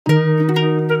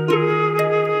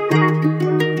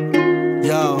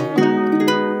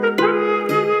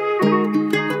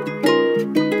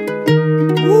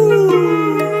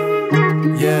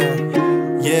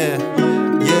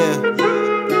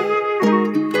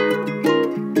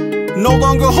no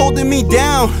longer holding me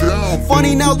down.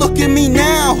 Funny now, look at me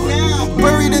now,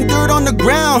 buried in dirt on the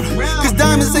ground, cause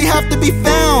diamonds, they have to be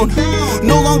found.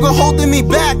 No longer holding me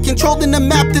back, controlling the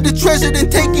map to the treasure, then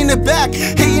taking it back.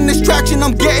 Hating this traction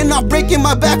I'm getting off, breaking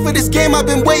my back for this game I've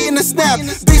been waiting to snap.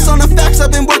 Based on the facts,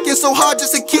 I've been working so hard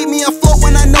just to keep me afloat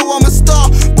when I know I'm a star.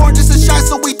 Born just to shine,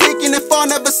 so we taking it far.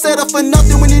 Never settle for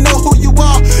nothing when you know who you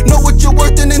are. Know what you're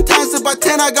worth, and in times it by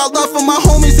 10. I got love for my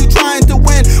homies who trying to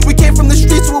win. We came from the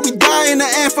streets where we die in the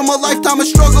end, from a lifetime of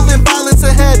struggle and violence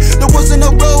ahead. There wasn't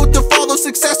a road to follow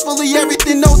successfully,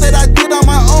 everything know that I did on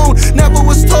my own. Never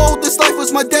was told this life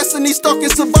was my destiny, stuck in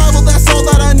survival, that's all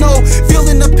that I know.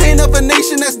 Feeling the pain of a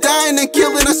nation that's dying and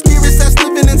killing our spirits that's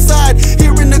living inside.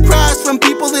 Hearing the cries from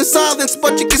people in silence,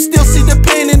 but you can still see the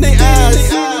pain in their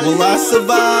eyes. Will I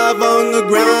survive on the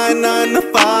grind, 9 to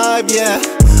 5, yeah.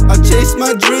 I chase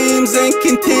my dreams and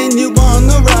continue on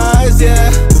the rise,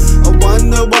 yeah. I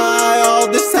wonder why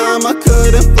all this time I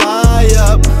couldn't fly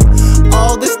up.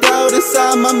 All this doubt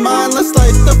inside my mind, let's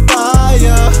light the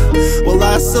fire. Will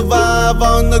I survive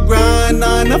on the grind,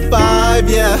 9 to 5,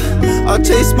 yeah. I'll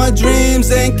chase my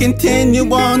dreams and continue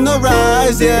on the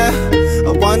rise, yeah.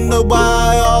 I wonder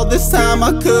why all this time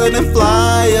I couldn't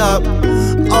fly up.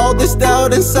 All this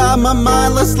doubt inside my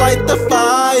mind, let's light the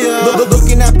fire.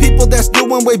 Looking at people that's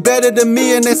doing way better than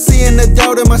me, and then seeing the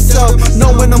doubt in myself.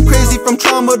 Knowing I'm crazy from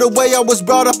trauma, the way I was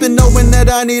brought up, and knowing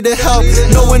that I needed help.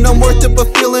 Knowing I'm worth it,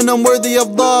 but feeling I'm worthy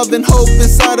of love and hope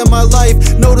inside of my life.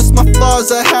 Notice my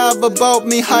flaws I have about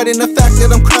me, hiding the fact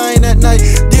that I'm crying at night.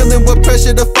 Dealing with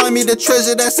pressure to find me the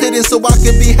treasure that's hidden, so I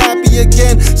can be happy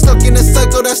again. Stuck in a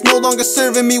cycle that's no longer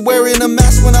serving me, wearing a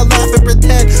mask when I laugh and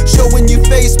pretend. Showing you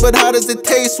face, but how does it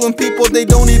taste when people, they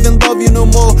don't even love you no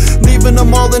more? Leaving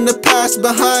them all in the past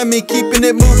behind me, keeping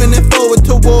it moving and forward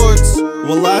towards.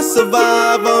 Will I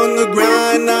survive on the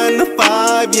grind, 9 to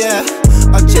 5, yeah.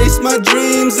 I chase my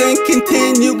dreams and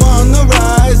continue on the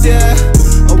rise, yeah.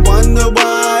 I wonder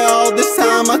why all this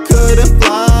time I couldn't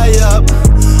fly up.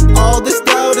 All this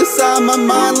doubt inside my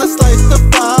mind, let's light the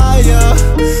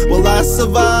fire. Will I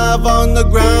survive on the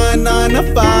grind, 9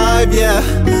 to 5, yeah.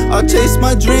 I'll chase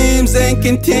my dreams and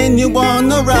continue on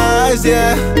the rise,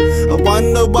 yeah. I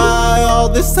wonder why all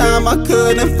this time I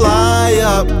couldn't fly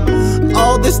up.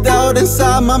 All this doubt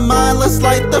inside my mind, let's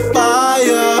light the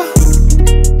fire.